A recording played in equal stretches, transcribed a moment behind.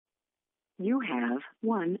You have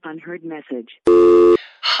one unheard message.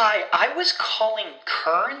 Hi, I was calling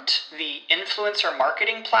Current, the influencer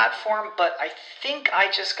marketing platform, but I think I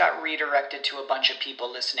just got redirected to a bunch of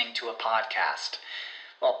people listening to a podcast.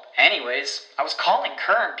 Well, anyways, I was calling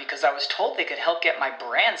Current because I was told they could help get my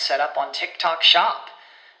brand set up on TikTok Shop,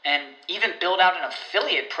 and even build out an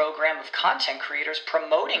affiliate program of content creators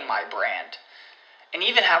promoting my brand, and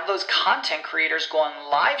even have those content creators go on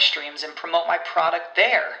live streams and promote my product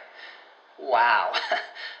there. Wow,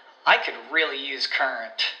 I could really use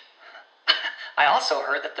Current. I also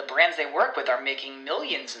heard that the brands they work with are making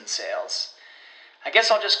millions in sales. I guess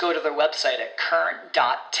I'll just go to their website at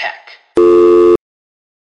current.tech.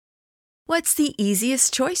 What's the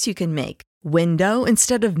easiest choice you can make? Window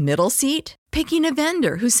instead of middle seat? Picking a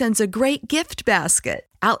vendor who sends a great gift basket?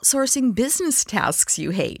 Outsourcing business tasks you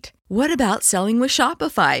hate? What about selling with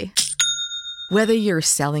Shopify? Whether you're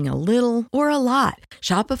selling a little or a lot,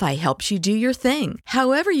 Shopify helps you do your thing,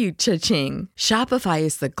 however you cha-ching. Shopify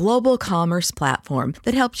is the global commerce platform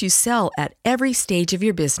that helps you sell at every stage of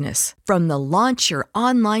your business. From the launch your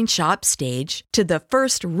online shop stage to the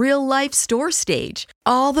first real-life store stage,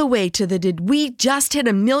 all the way to the did we just hit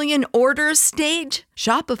 1 million orders stage.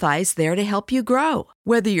 Shopify's there to help you grow.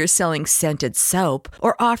 Whether you're selling scented soap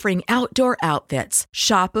or offering outdoor outfits,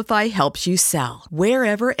 Shopify helps you sell.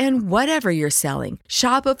 Wherever and whatever you're selling,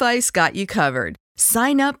 Shopify's got you covered.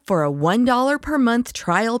 Sign up for a $1 per month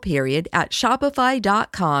trial period at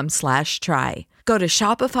shopify.com/try. Go to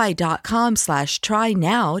shopify.com/try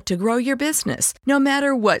now to grow your business, no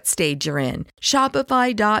matter what stage you're in.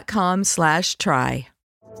 Shopify.com/try.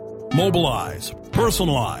 Mobilize,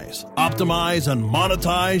 personalize, optimize, and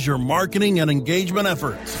monetize your marketing and engagement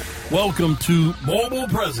efforts. Welcome to Mobile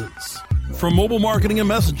Presence. From mobile marketing and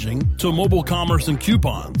messaging to mobile commerce and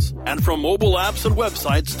coupons, and from mobile apps and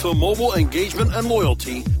websites to mobile engagement and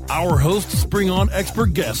loyalty, our hosts bring on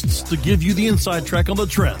expert guests to give you the inside track on the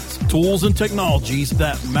trends, tools, and technologies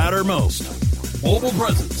that matter most. Mobile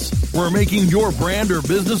Presence, where making your brand or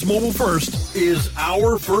business mobile first is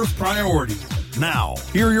our first priority. Now,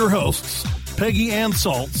 here are your hosts, Peggy Ann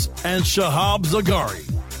Saltz and Shahab Zagari.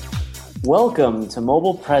 Welcome to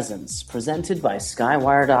Mobile Presence, presented by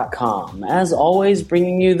Skywire.com. As always,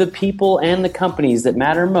 bringing you the people and the companies that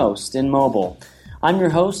matter most in mobile. I'm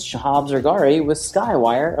your host, Shahab Zagari, with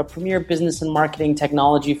Skywire, a premier business and marketing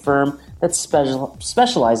technology firm that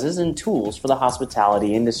specializes in tools for the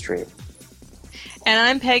hospitality industry. And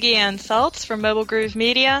I'm Peggy Ann Saltz from Mobile Groove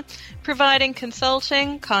Media, providing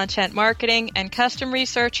consulting, content marketing, and custom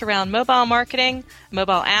research around mobile marketing,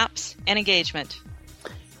 mobile apps, and engagement.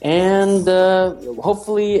 And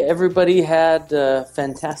hopefully everybody had a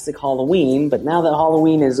fantastic Halloween, but now that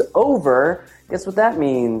Halloween is over, guess what that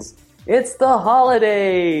means? It's the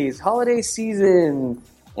holidays! Holiday season!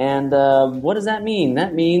 And what does that mean?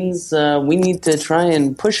 That means we need to try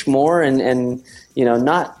and push more and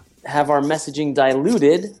not have our messaging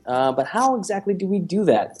diluted, but how exactly do we do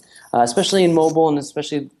that? Especially in mobile, and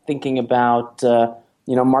especially thinking about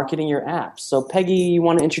marketing your apps. So Peggy, you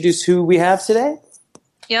want to introduce who we have today?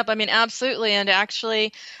 Yep, I mean, absolutely. And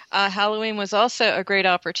actually, Halloween was also a great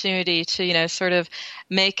opportunity to, sort of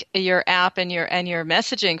make your app and your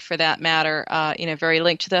messaging, for that matter, very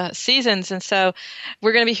linked to the seasons. And so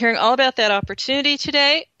we're going to be hearing all about that opportunity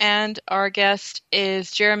today. And our guest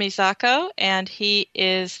is Jeremy Zacco, and he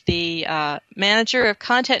is the manager of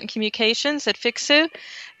content and communications at Fixu.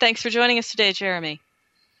 Thanks for joining us today, Jeremy.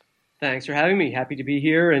 Thanks for having me. Happy to be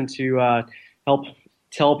here and to help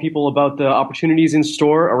tell people about the opportunities in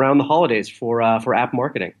store around the holidays for app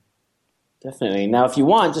marketing. Definitely. Now, if you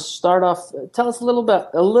want, just start off. Tell us a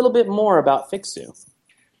little bit more about Fixu.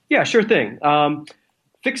 Yeah, sure thing.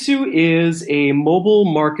 Fixu is a mobile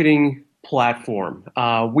marketing platform.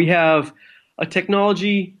 We have a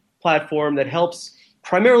technology platform that helps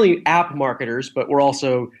primarily app marketers, but we're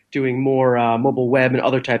also doing more mobile web and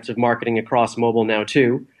other types of marketing across mobile now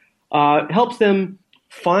too. Helps them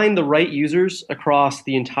find the right users across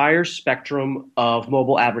the entire spectrum of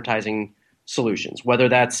mobile advertising solutions, whether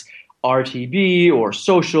that's RTB or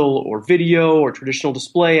social or video or traditional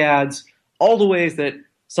display ads, all the ways that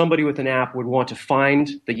somebody with an app would want to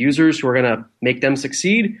find the users who are going to make them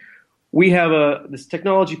succeed. We have this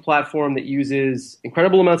technology platform that uses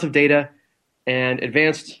incredible amounts of data and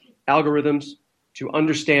advanced algorithms to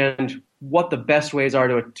understand what the best ways are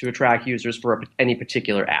to attract users for any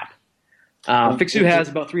particular app. Fixu has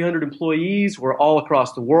about 300 employees. We're all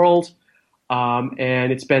across the world,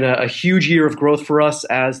 and it's been a huge year of growth for us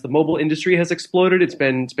as the mobile industry has exploded. It's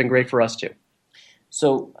been great for us too.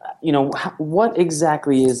 So, what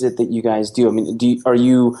exactly is it that you guys do? I mean, are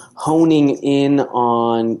you honing in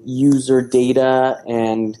on user data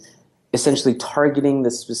and essentially targeting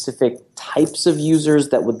the specific types of users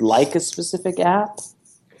that would like a specific app?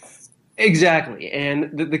 Exactly.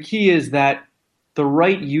 And the key is that the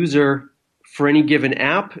right user for any given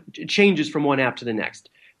app changes from one app to the next.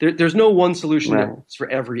 There's no one solution that works for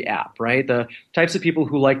every app, right? The types of people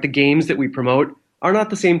who like the games that we promote are not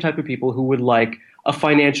the same type of people who would like a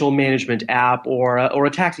financial management app or a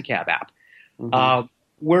taxi cab app. Mm-hmm.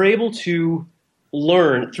 We're able to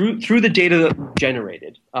learn through the data that we've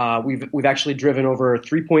generated. We've actually driven over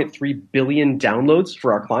 3.3 billion downloads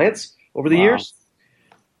for our clients over the years.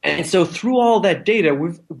 And so through all that data,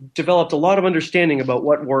 we've developed a lot of understanding about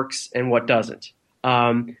what works and what doesn't.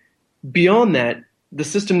 Beyond that, the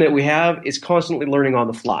system that we have is constantly learning on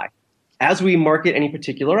the fly. As we market any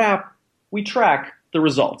particular app, we track the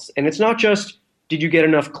results. And it's not just, did you get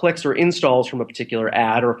enough clicks or installs from a particular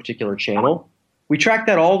ad or a particular channel? We track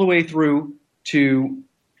that all the way through to,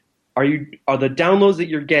 are the downloads that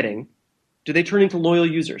you're getting, do they turn into loyal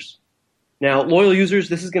users? Now, loyal users,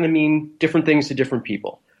 this is going to mean different things to different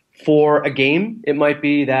people. For a game, it might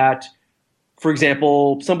be that, for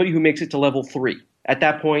example, somebody who makes it to level 3. At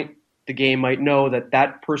that point, the game might know that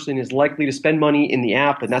that person is likely to spend money in the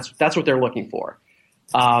app, and that's what they're looking for.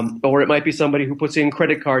 Or it might be somebody who puts in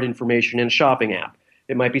credit card information in a shopping app.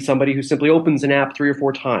 It might be somebody who simply opens an app 3 or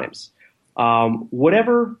 4 times.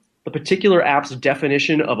 Whatever the particular app's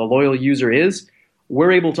definition of a loyal user is,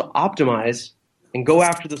 we're able to optimize and go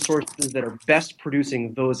after the sources that are best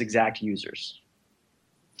producing those exact users.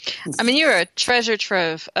 I mean, you're a treasure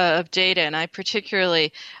trove of data, and I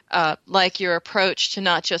particularly like your approach to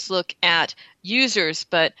not just look at users,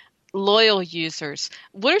 but loyal users.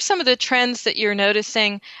 What are some of the trends that you're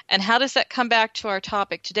noticing, and how does that come back to our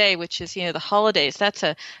topic today, which is, the holidays? That's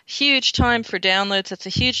a huge time for downloads. That's a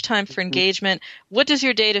huge time for engagement. What does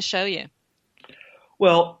your data show you?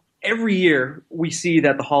 Well, every year we see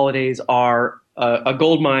that the holidays are a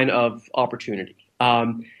goldmine of opportunity.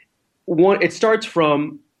 It starts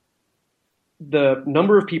from the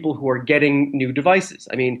number of people who are getting new devices.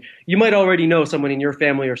 I mean, you might already know someone in your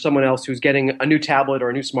family or someone else who's getting a new tablet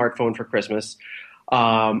or a new smartphone for Christmas.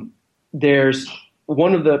 There's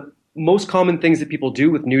one of the most common things that people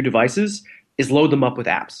do with new devices is load them up with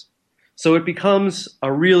apps. So it becomes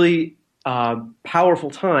a really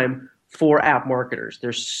powerful time for app marketers.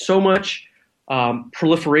 There's so much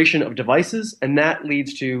proliferation of devices, and that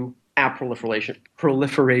leads to app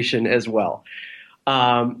proliferation as well.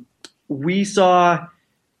 We saw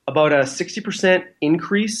about a 60%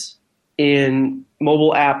 increase in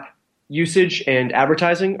mobile app usage and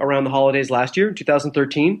advertising around the holidays last year,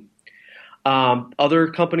 2013. Other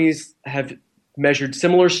companies have measured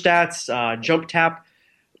similar stats. JumpTap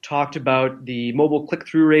talked about the mobile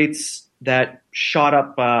click-through rates that shot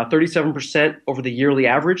up 37% over the yearly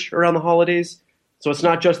average around the holidays. So it's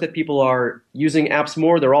not just that people are using apps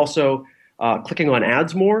more, they're also clicking on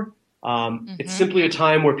ads more. It's simply a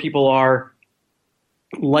time where people are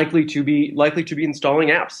likely to be installing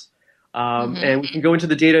apps. And we can go into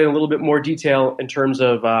the data in a little bit more detail in terms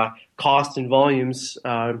of cost and volumes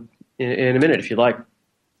in a minute, if you'd like.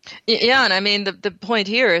 Yeah, and I mean, the point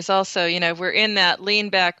here is also, we're in that lean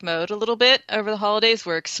back mode a little bit over the holidays.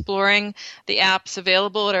 We're exploring the apps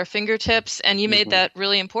available at our fingertips, and you made that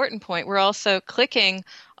really important point. We're also clicking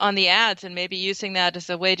on the ads and maybe using that as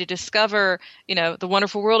a way to discover, the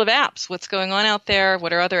wonderful world of apps, what's going on out there,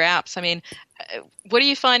 what are other apps. I mean, what are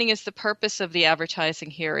you finding is the purpose of the advertising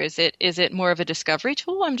here? Is it more of a discovery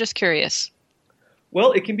tool? I'm just curious.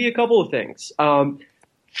 Well, it can be a couple of things.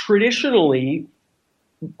 Traditionally,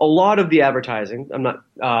 a lot of the advertising,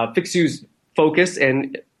 Fixu's focus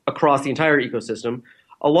and across the entire ecosystem,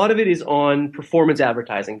 a lot of it is on performance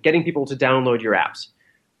advertising, getting people to download your apps.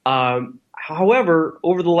 However,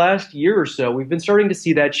 over the last year or so, we've been starting to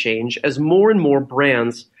see that change as more and more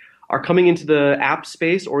brands are coming into the app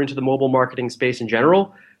space or into the mobile marketing space in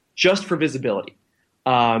general, just for visibility.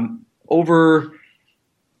 Over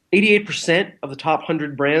 88% of the top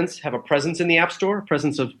 100 brands have a presence in the App Store, a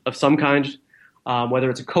presence of some kind, whether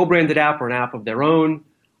it's a co-branded app or an app of their own.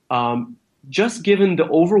 Just given the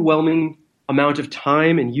overwhelming amount of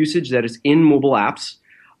time and usage that is in mobile apps,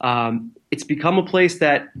 it's become a place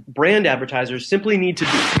that brand advertisers simply need to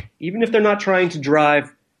be. Even if they're not trying to drive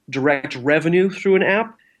direct revenue through an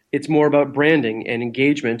app, it's more about branding and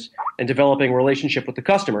engagement and developing a relationship with the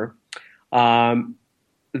customer. That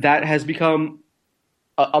has become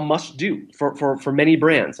a must-do for many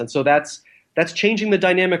brands. And so that's changing the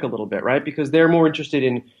dynamic a little bit, right? Because they're more interested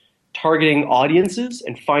in targeting audiences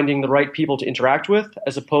and finding the right people to interact with,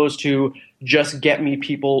 as opposed to just get me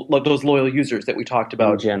people, like those loyal users that we talked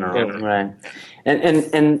about. In general, right.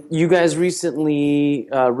 And you guys recently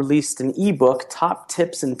released an ebook, Top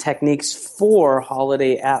Tips and Techniques for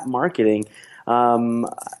Holiday App Marketing.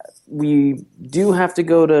 We do have to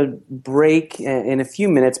go to break in a few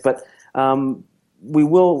minutes, but we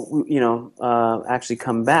will, actually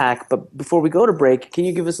come back. But before we go to break, can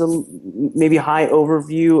you give us maybe a high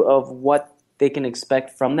overview of what they can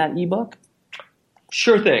expect from that ebook?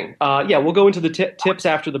 Sure thing. We'll go into the tips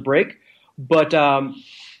after the break. But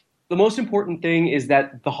the most important thing is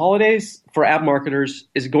that the holidays for app marketers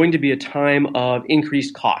is going to be a time of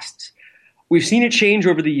increased costs. We've seen it change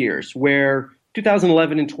over the years, where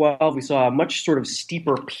 2011 and 12, we saw a much sort of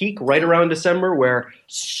steeper peak right around December, where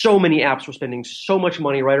so many apps were spending so much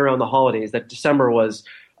money right around the holidays that December was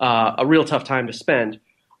a real tough time to spend.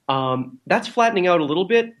 That's flattening out a little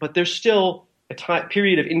bit, but there's still a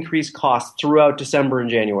period of increased costs throughout December and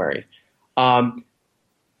January.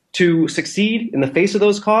 To succeed in the face of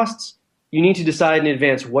those costs, you need to decide in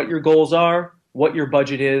advance what your goals are, what your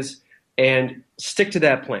budget is, and stick to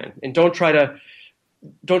that plan. And don't try to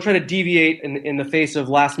deviate in the face of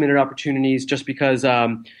last-minute opportunities just because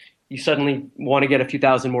you suddenly want to get a few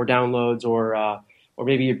thousand more downloads, or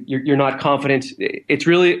maybe you're not confident. It's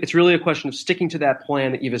really a question of sticking to that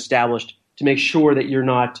plan that you've established to make sure that you're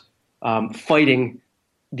not fighting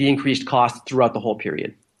the increased costs throughout the whole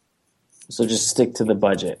period. So just stick to the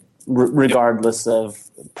budget, regardless of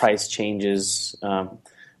price changes, on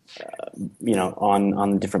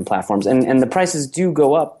different platforms. And the prices do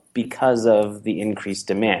go up because of the increased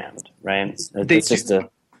demand, right?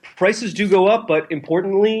 Prices do go up, but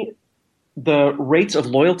importantly, the rates of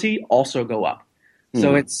loyalty also go up.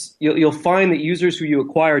 So you'll find that users who you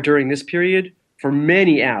acquire during this period, for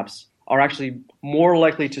many apps, are actually more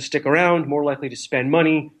likely to stick around, more likely to spend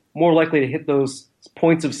money, more likely to hit those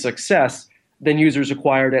points of success than users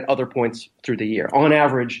acquired at other points through the year. On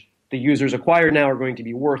average, the users acquired now are going to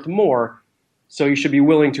be worth more, so you should be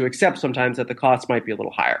willing to accept sometimes that the costs might be a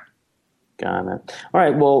little higher. Got it. All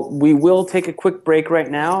right, well, we will take a quick break right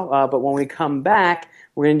now, but when we come back,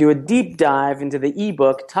 we're going to do a deep dive into the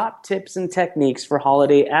ebook, Top Tips and Techniques for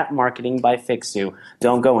Holiday App Marketing by Fixu.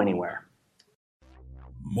 Don't go anywhere.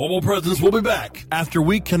 Mobile Presence will be back after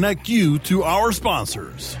we connect you to our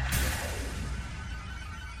sponsors.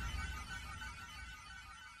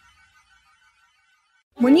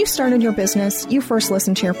 When you started your business, you first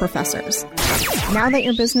listened to your professors. Now that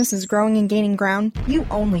your business is growing and gaining ground, you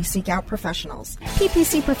only seek out professionals.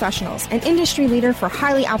 PPC Professionals, an industry leader for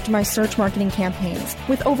highly optimized search marketing campaigns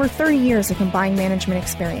with over 30 years of combined management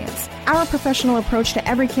experience. Our professional approach to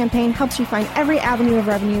every campaign helps you find every avenue of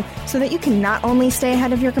revenue so that you can not only stay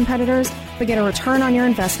ahead of your competitors, but get a return on your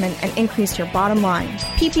investment and increase your bottom line.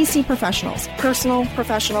 PPC Professionals, personal,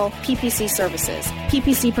 professional, PPC services.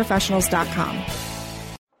 ppcprofessionals.com.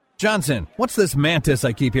 Johnson, what's this Mantis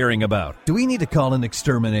I keep hearing about? Do we need to call an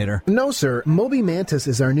exterminator? No, sir. Moby Mantis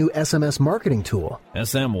is our new SMS marketing tool.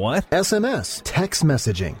 SM what? SMS, text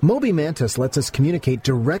messaging. Moby Mantis lets us communicate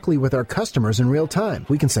directly with our customers in real time.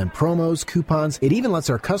 We can send promos, coupons. It even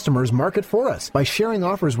lets our customers market for us by sharing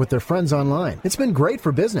offers with their friends online. It's been great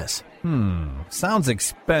for business. Sounds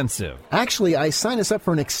expensive. Actually, I signed us up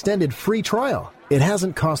for an extended free trial. It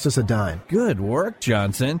hasn't cost us a dime. Good work,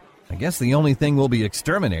 Johnson. I guess the only thing we'll be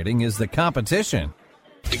exterminating is the competition.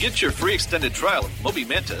 To get your free extended trial of Moby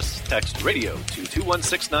Mantis, text radio to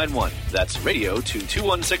 21691. That's radio to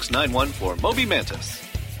 21691 for Moby Mantis.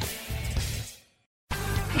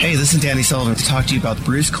 Hey, this is Danny Sullivan to talk to you about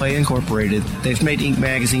Bruce Clay Incorporated. They've made Inc.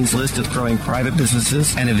 Magazine's list of growing private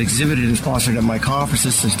businesses and have exhibited and sponsored at my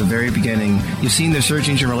conferences since the very beginning. You've seen their search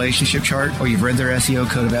engine relationship chart, or you've read their SEO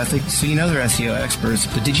code of ethics, so you know they're SEO experts.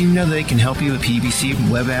 But did you know they can help you with PPC,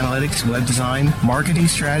 web analytics, web design, marketing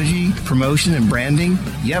strategy, promotion, and branding?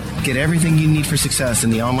 Yep, get everything you need for success in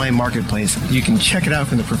the online marketplace. You can check it out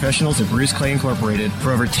from the professionals at Bruce Clay Incorporated. For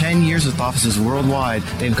over 10 years with offices worldwide,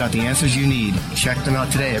 they've got the answers you need. Check them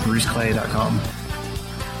out today at bruceclay.com.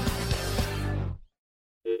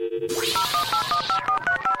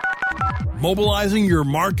 Mobilizing your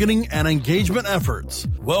marketing and engagement efforts.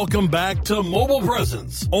 Welcome back to Mobile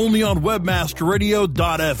Presence, only on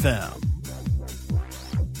webmasterradio.fm.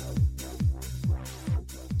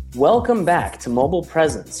 Welcome back to Mobile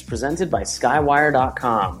Presence, presented by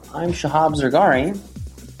Skywire.com. I'm Shahab Zergari.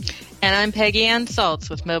 And I'm Peggy Ann Saltz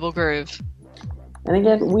with Mobile Groove. And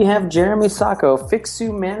again, we have Jeremy Sacco,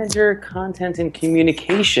 Fixu Manager, Content and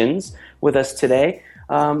Communications, with us today.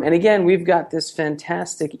 And again, we've got this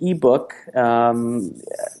fantastic ebook.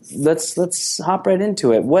 Let's hop right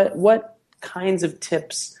into it. What kinds of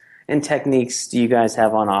tips and techniques do you guys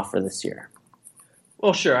have on offer this year?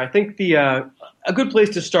 Well, sure. I think a good place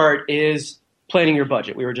to start is planning your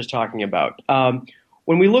budget. We were just talking about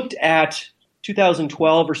when we looked at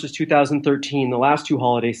 2012 versus 2013, the last two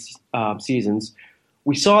holiday seasons.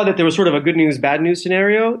 We saw that there was sort of a good news, bad news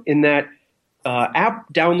scenario in that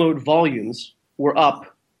app download volumes were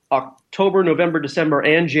up October, November, December,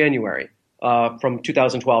 and January from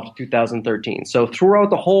 2012 to 2013. So throughout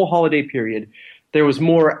the whole holiday period, there was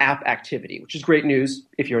more app activity, which is great news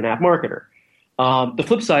if you're an app marketer. The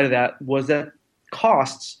flip side of that was that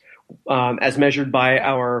costs, as measured by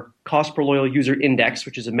our cost per loyal user index,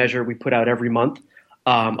 which is a measure we put out every month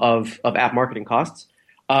of app marketing costs,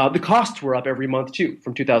 the costs were up every month too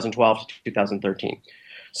from 2012 to 2013.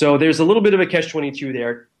 So there's a little bit of a catch-22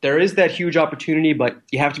 there. There is that huge opportunity, but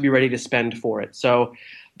you have to be ready to spend for it. So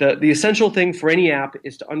the essential thing for any app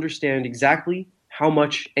is to understand exactly how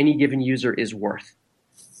much any given user is worth.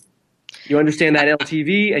 You understand that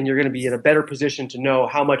LTV, and you're going to be in a better position to know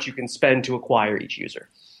how much you can spend to acquire each user.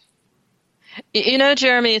 You know,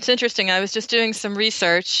 Jeremy, it's interesting. I was just doing some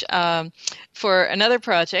research for another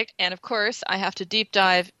project, and of course, I have to deep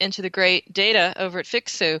dive into the great data over at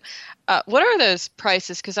Fixu. What are those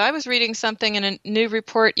prices? Because I was reading something in a new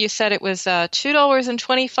report. You said it was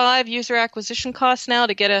 $2.25 user acquisition cost now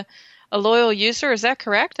to get a loyal user. Is that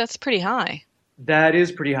correct? That's pretty high. That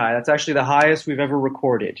is pretty high. That's actually the highest we've ever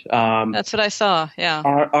recorded. That's what I saw. Yeah.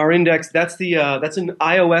 Our index. That's an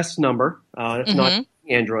iOS number. That's not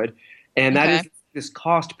Android. And that is this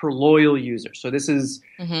cost per loyal user. So this is,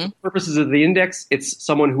 for purposes of the index, it's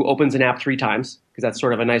someone who opens an app 3 times, because that's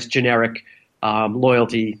sort of a nice generic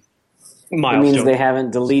loyalty milestone. It means they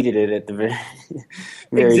haven't deleted it at the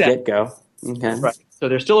very get-go. Okay. Right. So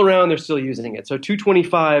they're still around, they're still using it. So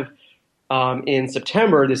 225 in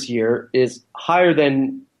September this year is higher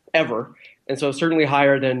than ever, and so certainly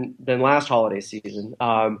higher than last holiday season.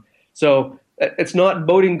 So it's not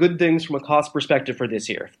boding good things from a cost perspective for this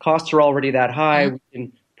year. If costs are already that high, we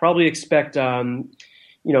can probably expect,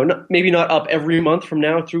 maybe not up every month from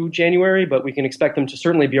now through January, but we can expect them to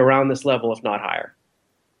certainly be around this level, if not higher.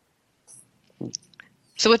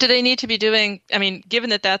 So what do they need to be doing? I mean,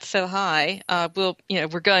 given that that's so high,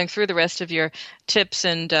 we're going through the rest of your tips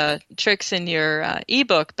and tricks in your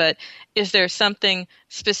ebook, but is there something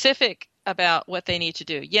specific about what they need to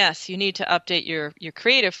do? Yes, you need to update your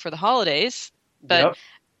creative for the holidays, but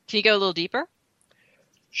can you go a little deeper?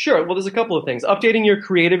 Sure. Well, there's a couple of things. Updating your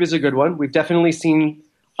creative is a good one. We've definitely seen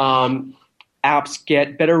apps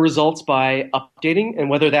get better results by updating,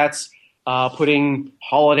 and whether that's putting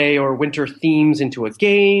holiday or winter themes into a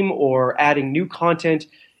game or adding new content,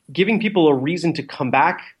 giving people a reason to come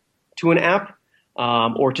back to an app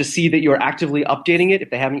or to see that you're actively updating it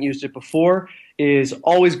if they haven't used it before is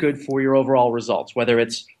always good for your overall results, whether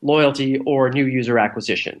it's loyalty or new user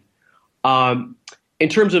acquisition. In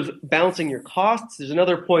terms of balancing your costs, there's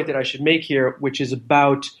another point that I should make here, which is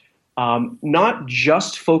about not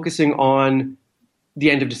just focusing on the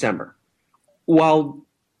end of December. While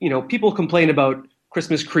people complain about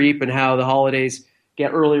Christmas creep and how the holidays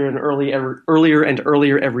get earlier and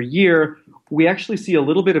earlier every year, we actually see a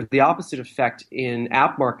little bit of the opposite effect in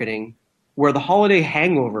app marketing, where the holiday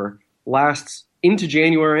hangover lasts into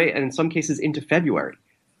January and in some cases into February.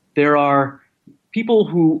 There are people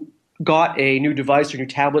who got a new device or new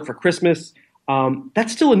tablet for Christmas.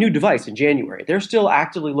 That's still a new device in January. They're still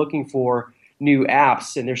actively looking for new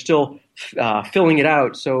apps, and they're still filling it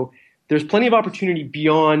out. So there's plenty of opportunity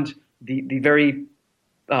beyond the very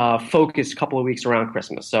focused couple of weeks around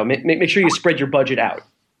Christmas. So make sure you spread your budget out.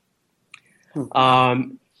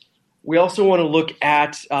 We also want to look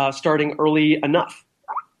at starting early enough.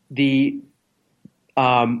 The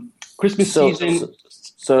Christmas season.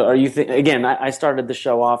 So are you again? I started the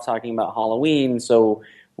show off talking about Halloween. So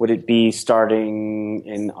would it be starting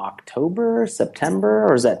in October, September,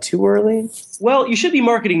 or is that too early? Well, you should be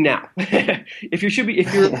marketing now. If you're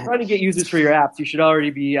trying to get users for your apps, you should already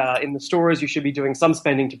be in the stores. You should be doing some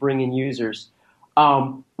spending to bring in users.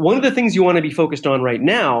 One of the things you want to be focused on right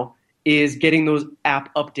now is getting those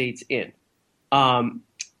app updates in.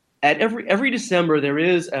 At every December, there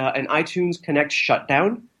is an iTunes Connect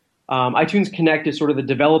shutdown. iTunes Connect is sort of the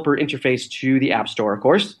developer interface to the App Store, of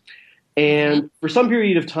course. And for some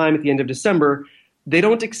period of time at the end of December, they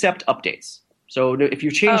don't accept updates. So if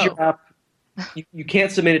you change your app, you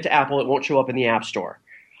can't submit it to Apple. It won't show up in the App Store.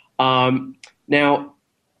 Now,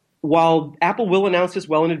 while Apple will announce this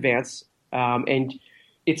well in advance, and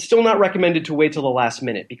it's still not recommended to wait till the last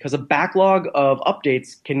minute because a backlog of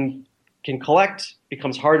updates can collect,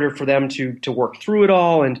 becomes harder for them to work through it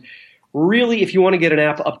all. And really, if you want to get an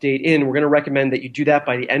app update in, we're going to recommend that you do that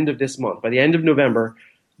by the end of this month, by the end of November.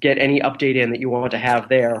 Get any update in that you want to have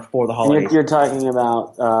there for the holidays. You're talking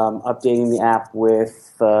about updating the app with,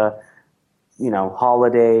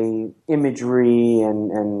 holiday imagery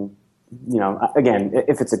and again,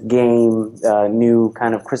 if it's a game, new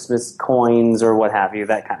kind of Christmas coins or what have you,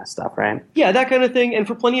 that kind of stuff, right? Yeah, that kind of thing. And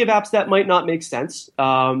for plenty of apps, that might not make sense.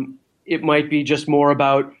 It might be just more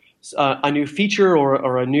about a new feature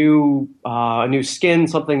or a new skin,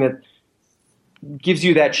 something that gives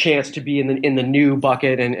you that chance to be in the new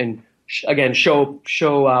bucket and again show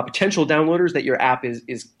potential downloaders that your app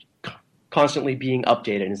is constantly being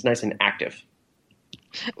updated and it's nice and active.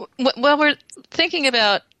 Well, we're thinking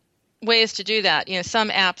about ways to do that. Some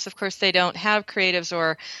apps, of course, they don't have creatives,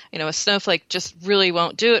 or a Snowflake just really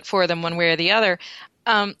won't do it for them one way or the other.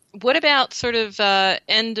 What about sort of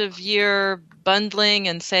end of year bundling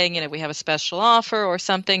and saying, we have a special offer or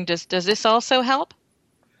something? Does this also help?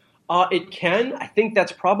 It can. I think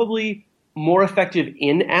that's probably more effective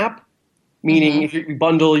in-app, meaning if you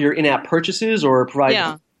bundle your in-app purchases or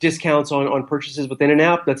provide discounts on purchases within an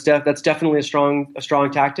app, that's definitely a strong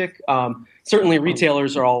tactic. Certainly,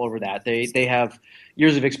 retailers are all over that. They have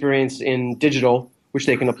years of experience in digital, which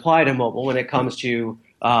they can apply to mobile when it comes to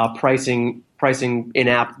pricing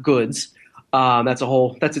in-app goods. That's a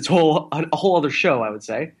whole other show, I would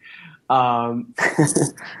say. I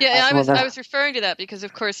was referring to that because,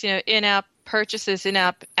 of course, in-app purchases,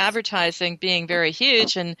 in-app advertising being very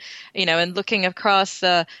huge, and and looking across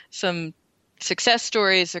some success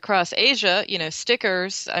stories across Asia,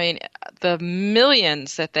 stickers. I mean, the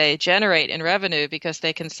millions that they generate in revenue because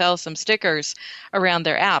they can sell some stickers around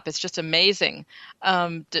their app. It's just amazing.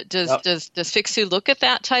 Does Fixu look at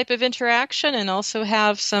that type of interaction and also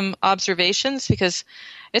have some observations, because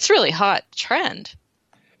it's really hot trend?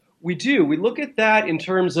 We do. We look at that in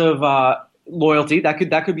terms of loyalty. That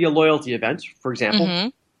could be a loyalty event, for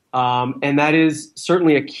example, and that is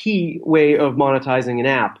certainly a key way of monetizing an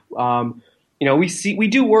app. We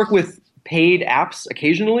do work with paid apps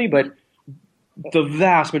occasionally, but the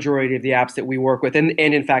vast majority of the apps that we work with, and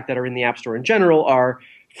in fact that are in the App Store in general, are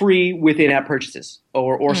free with in-app purchases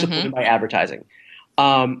or supported by advertising.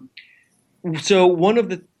 So one of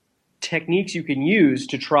the techniques you can use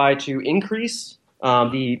to try to increase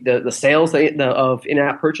the sales of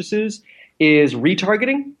in-app purchases is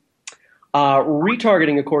retargeting.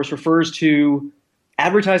 Retargeting, of course, refers to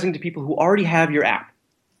advertising to people who already have your app.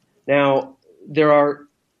 Now, there are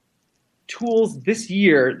tools this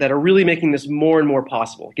year that are really making this more and more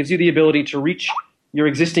possible. It gives you the ability to reach your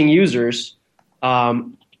existing users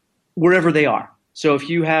wherever they are. So if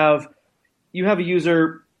you have a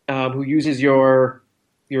user who uses your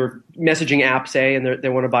messaging app, say, and they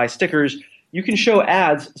want to buy stickers, you can show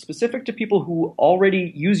ads specific to people who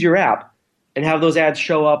already use your app and have those ads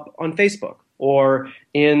show up on Facebook or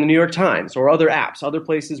in the New York Times or other apps, other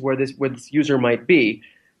places where this user might be.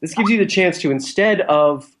 This gives you the chance to, instead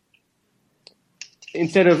of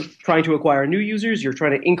trying to acquire new users, you're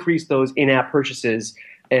trying to increase those in-app purchases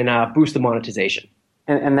and boost the monetization.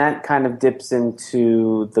 And that kind of dips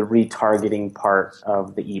into the retargeting part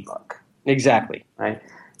of the ebook. Exactly. Right.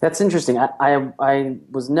 That's interesting. I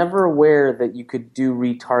was never aware that you could do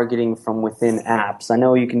retargeting from within apps. I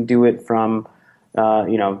know you can do it from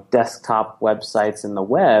desktop websites and the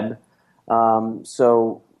web.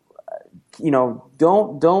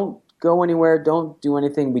 Don't go anywhere. Don't do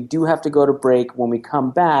anything. We do have to go to break. When we come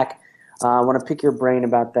back, I want to pick your brain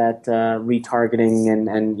about that retargeting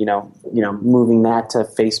and moving that to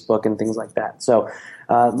Facebook and things like that. So,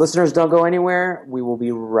 listeners, don't go anywhere. We will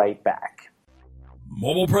be right back.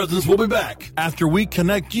 Mobile Presence will be back after we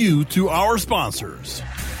connect you to our sponsors.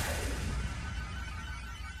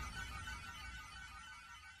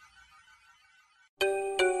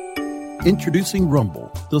 Introducing Rumble,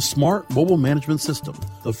 the smart mobile management system,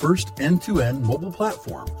 the first end-to-end mobile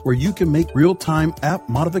platform where you can make real-time app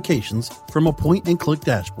modifications from a point-and-click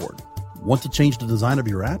dashboard. Want to change the design of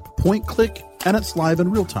your app? Point-click, and it's live in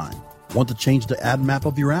real time. Want to change the ad map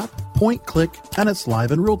of your app? Point-click, and it's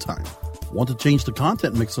live in real time. Want to change the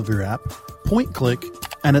content mix of your app? Point-click,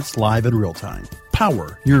 and it's live in real time.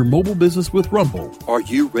 Power your mobile business with Rumble. Are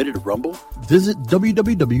you ready to rumble? Visit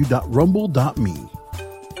www.rumble.me.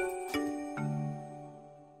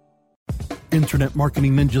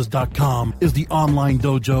 InternetMarketingNinjas.com is the online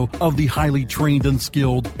dojo of the highly trained and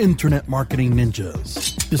skilled Internet Marketing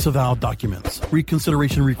Ninjas. Disavow documents,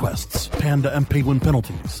 reconsideration requests, panda and penguin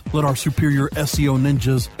penalties. Let our superior SEO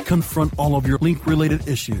ninjas confront all of your link-related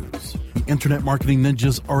issues. The Internet Marketing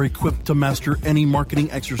Ninjas are equipped to master any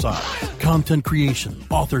marketing exercise, content creation,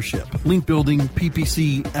 authorship, link building,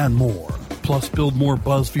 PPC, and more. Plus, build more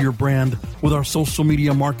buzz for your brand with our social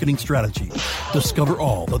media marketing strategy. Discover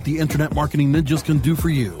all that the Internet Marketing Ninjas can do for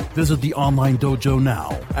you. Visit the online dojo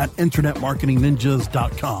now at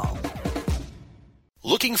InternetMarketingNinjas.com.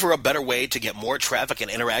 Looking for a better way to get more traffic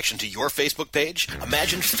and interaction to your Facebook page?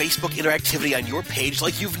 Imagine Facebook interactivity on your page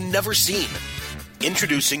like you've never seen.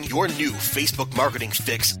 Introducing your new Facebook marketing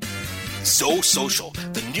fix, ZoSocial,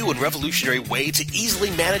 the new and revolutionary way to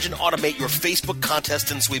easily manage and automate your Facebook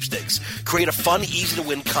contests and sweepstakes. Create a fun,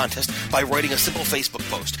 easy-to-win contest by writing a simple Facebook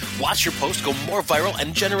post. Watch your post go more viral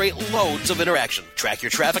and generate loads of interaction. Track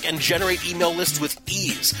your traffic and generate email lists with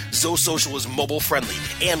ease. ZoSocial is mobile-friendly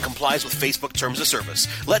and complies with Facebook terms of service.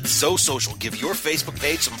 Let ZoSocial give your Facebook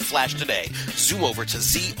page some flash today. Zoom over to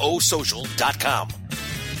ZoSocial.com.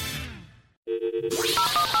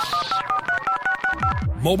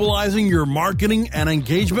 Mobilizing your marketing and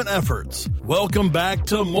engagement efforts. Welcome back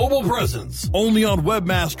to Mobile Presence, only on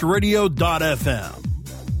webmasterradio.fm.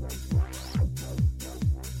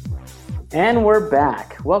 And we're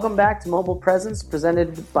back. Welcome back to Mobile Presence,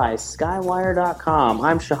 presented by Skywire.com.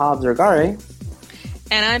 I'm Shahab Zargari.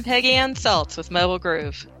 And I'm Peggy Ann Saltz with Mobile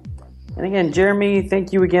Groove. And again, Jeremy,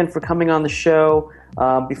 thank you again for coming on the show.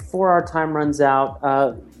 Before our time runs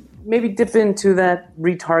out, maybe dip into that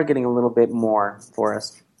retargeting a little bit more for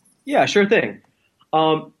us. Yeah, sure thing.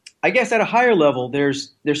 I guess at a higher level,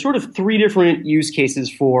 there's sort of three different use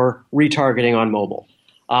cases for retargeting on mobile.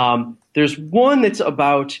 There's one that's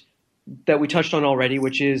that we touched on already,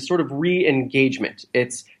 which is sort of re-engagement.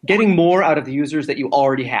 It's getting more out of the users that you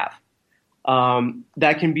already have.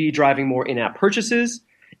 That can be driving more in-app purchases.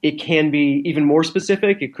 It can be even more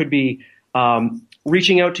specific. It could be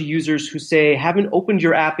reaching out to users who, say, haven't opened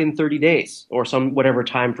your app in 30 days or some whatever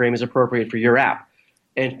time frame is appropriate for your app,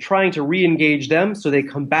 and trying to re-engage them so they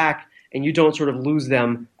come back and you don't sort of lose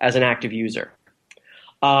them as an active user.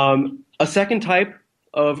 A second type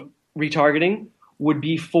of retargeting would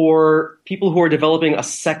be for people who are developing a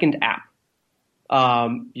second app.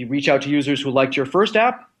 You reach out to users who liked your first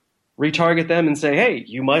app, retarget them and say, hey,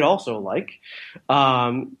 you might also like.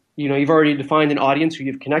 You've already defined an audience who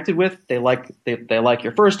you've connected with. They like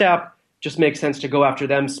your first app. Just makes sense to go after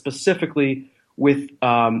them specifically with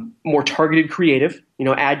more targeted creative.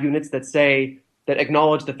 Ad units that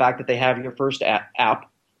acknowledge the fact that they have your first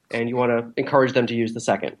app, and you want to encourage them to use the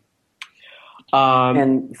second.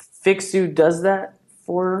 And Fixu does that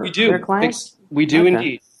for their clients? We do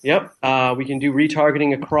indeed. Yep. We can do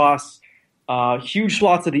retargeting across huge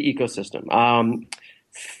swaths of the ecosystem.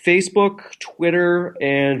 Facebook, Twitter,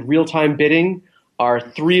 and real-time bidding are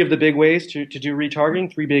three of the big ways to do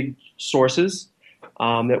retargeting, three big sources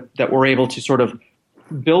that we're able to sort of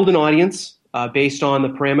build an audience based on the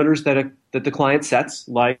parameters that the client sets.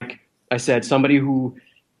 Like I said, somebody who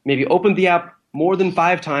maybe opened the app more than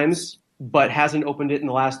 5 times but hasn't opened it in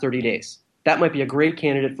the last 30 days. That might be a great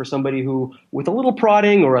candidate for somebody who, with a little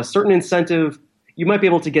prodding or a certain incentive, you might be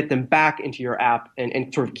able to get them back into your app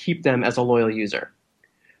and sort of keep them as a loyal user.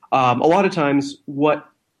 A lot of times what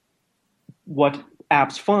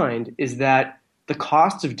apps find is that the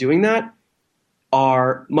costs of doing that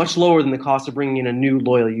are much lower than the cost of bringing in a new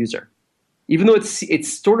loyal user. Even though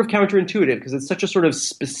it's sort of counterintuitive because it's such a sort of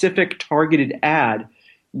specific targeted ad,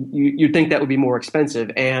 you'd think that would be more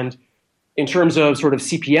expensive. And in terms of sort of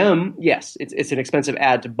CPM, yes, it's an expensive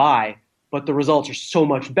ad to buy, but the results are so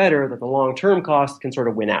much better that the long-term cost can sort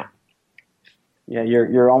of win out. Yeah,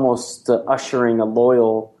 you're almost ushering a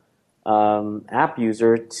loyal app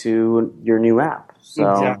user to your new app.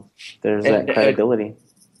 So exactly. There's that credibility.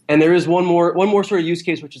 And there is one more sort of use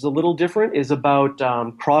case which is a little different, is about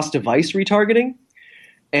cross-device retargeting.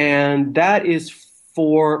 And that is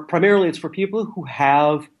primarily it's for people who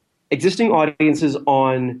have existing audiences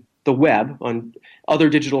on the web, on other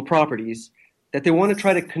digital properties, that they want to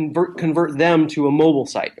try to convert them to a mobile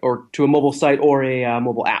site or a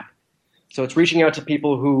mobile app. So it's reaching out to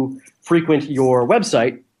people who frequent your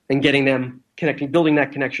website and getting them building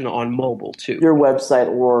that connection on mobile too. Your website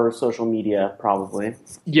or social media, probably.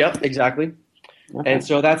 Yep, exactly. Okay. And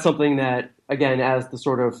so that's something that, again, as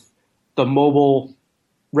the mobile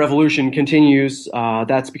revolution continues,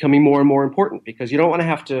 that's becoming more and more important, because you don't want to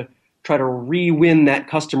have to try to re-win that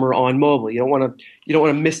customer on mobile. You don't want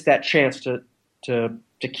to miss that chance to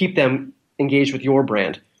keep them engaged with your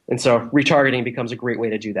brand. And so retargeting becomes a great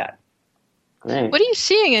way to do that. Great. What are you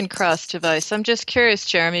seeing in cross-device? I'm just curious,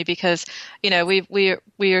 Jeremy, because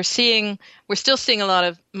we're still seeing a lot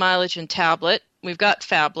of mileage in tablet. We've got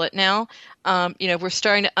phablet now. We're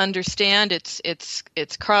starting to understand it's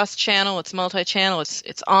cross-channel, it's multi-channel,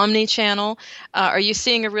 it's omni-channel. Are you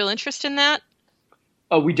seeing a real interest in that?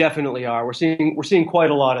 Oh, we definitely are. We're seeing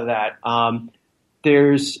quite a lot of that.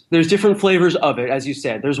 There's different flavors of it, as you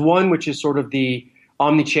said. There's one which is sort of the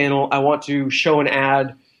omni-channel. I want to show an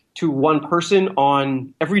ad to one person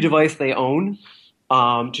on every device they own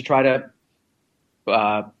to try to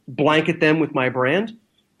blanket them with my brand.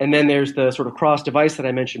 And then there's the sort of cross-device that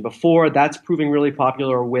I mentioned before. That's proving really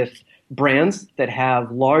popular with brands that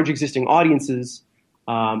have large existing audiences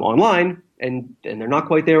online, and they're not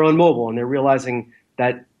quite there on mobile, and they're realizing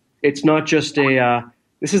that it's not just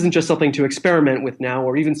this isn't just something to experiment with now,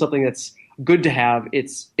 or even something that's good to have.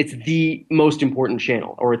 It's the most important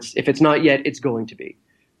channel, or if it's not yet, it's going to be.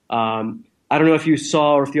 I don't know if you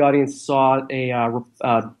saw, or if the audience saw a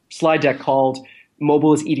slide deck called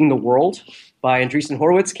 "Mobile is Eating the World" by Andreessen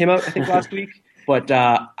Horowitz, came out I think last week. But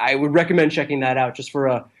I would recommend checking that out just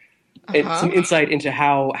for some insight into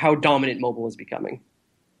how dominant mobile is becoming.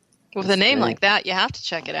 With a name like that, you have to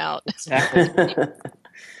check it out. Exactly.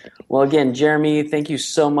 Well, again, Jeremy, thank you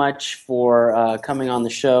so much for coming on the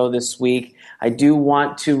show this week. I do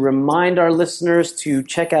want to remind our listeners to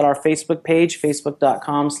check out our Facebook page,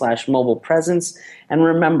 facebook.com/mobilepresence. And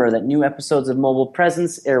remember that new episodes of Mobile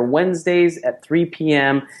Presence air Wednesdays at 3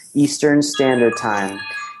 p.m. Eastern Standard Time.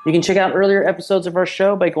 You can check out earlier episodes of our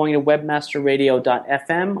show by going to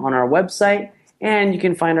webmasterradio.fm on our website. And you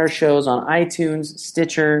can find our shows on iTunes,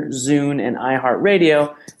 Stitcher, Zune, and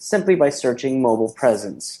iHeartRadio simply by searching Mobile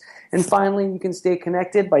Presence. And finally, you can stay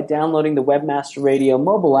connected by downloading the Webmaster Radio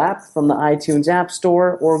mobile app from the iTunes App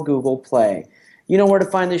Store or Google Play. You know where to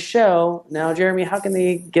find the show. Now, Jeremy, how can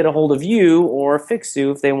they get a hold of you or Fixu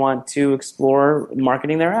if they want to explore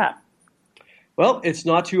marketing their app? Well, it's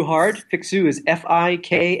not too hard. Fixu is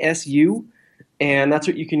Fiksu, and that's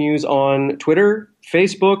what you can use on Twitter,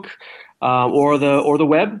 Facebook, or the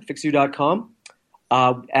web, Fixu.com.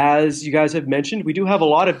 As you guys have mentioned, we do have a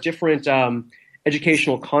lot of different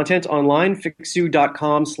educational content online.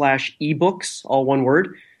 Fixu.com/ebooks, all one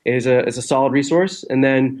word, is a solid resource. And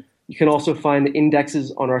then you can also find the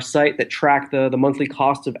indexes on our site that track the monthly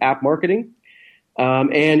cost of app marketing.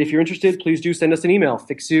 And if you're interested, please do send us an email,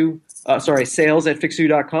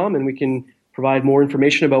 sales@fixu.com, and we can provide more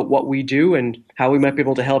information about what we do and how we might be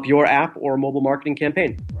able to help your app or mobile marketing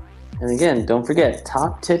campaign. And again, don't forget,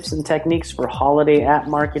 top tips and techniques for holiday app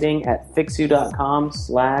marketing at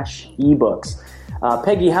fixu.com/ebooks.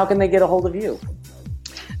 Peggy, how can they get a hold of you?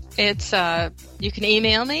 It's you can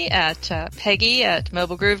email me at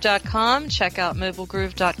peggy@mobilegroove.com. Check out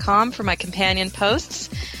mobilegroove.com for my companion posts.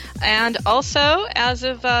 And also, as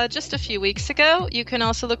of just a few weeks ago, you can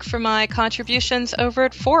also look for my contributions over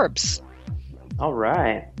at Forbes. All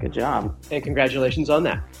right. Good job. And congratulations on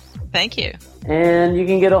that. Thank you. And you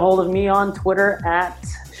can get a hold of me on Twitter at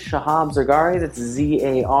Shahab Zargari. That's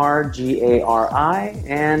Zargari.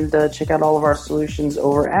 And check out all of our solutions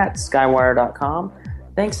over at Skywire.com.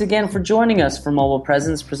 Thanks again for joining us for Mobile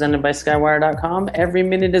Presence presented by Skywire.com. Every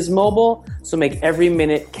minute is mobile, so make every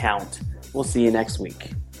minute count. We'll see you next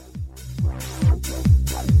week.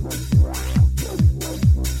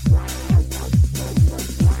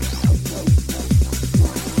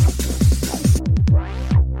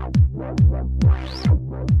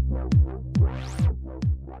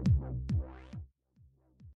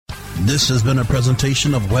 This has been a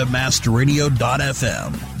presentation of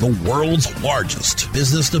WebmasterRadio.fm, the world's largest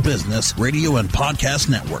business-to-business radio and podcast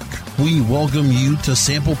network. We welcome you to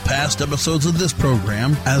sample past episodes of this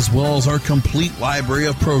program, as well as our complete library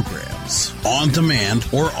of programs, on demand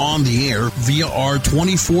or on the air via our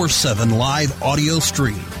 24/7 live audio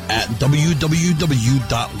stream at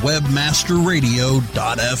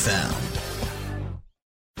www.webmasterradio.fm.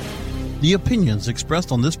 The opinions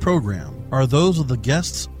expressed on this program are those of the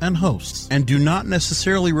guests and hosts and do not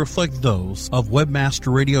necessarily reflect those of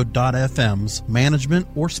WebmasterRadio.fm's management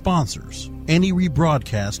or sponsors. Any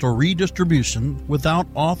rebroadcast or redistribution without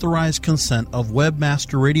authorized consent of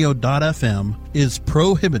WebmasterRadio.fm is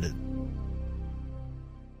prohibited.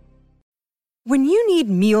 When you need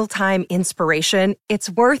mealtime inspiration,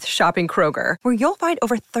 it's worth shopping Kroger, where you'll find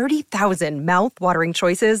over 30,000 mouth-watering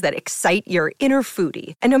choices that excite your inner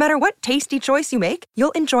foodie. And no matter what tasty choice you make,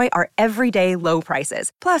 you'll enjoy our everyday low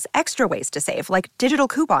prices, plus extra ways to save, like digital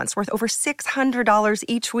coupons worth over $600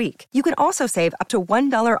 each week. You can also save up to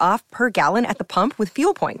 $1 off per gallon at the pump with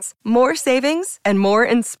fuel points. More savings and more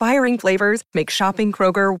inspiring flavors make shopping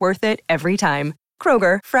Kroger worth it every time.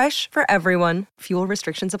 Kroger, fresh for everyone. Fuel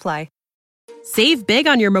restrictions apply. Save big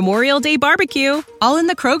on your Memorial Day barbecue, all in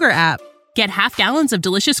the Kroger app. Get half gallons of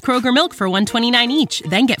delicious Kroger milk for $1.29 each.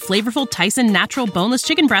 Then get flavorful Tyson natural boneless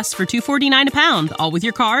chicken breasts for $2.49 a pound, all with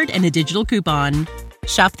your card and a digital coupon.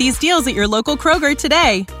 Shop these deals at your local Kroger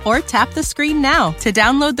today, or tap the screen now to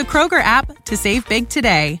download the Kroger app to save big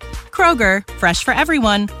today. Kroger, fresh for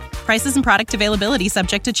everyone. Prices and product availability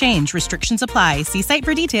subject to change. Restrictions apply. See site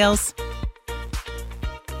for details.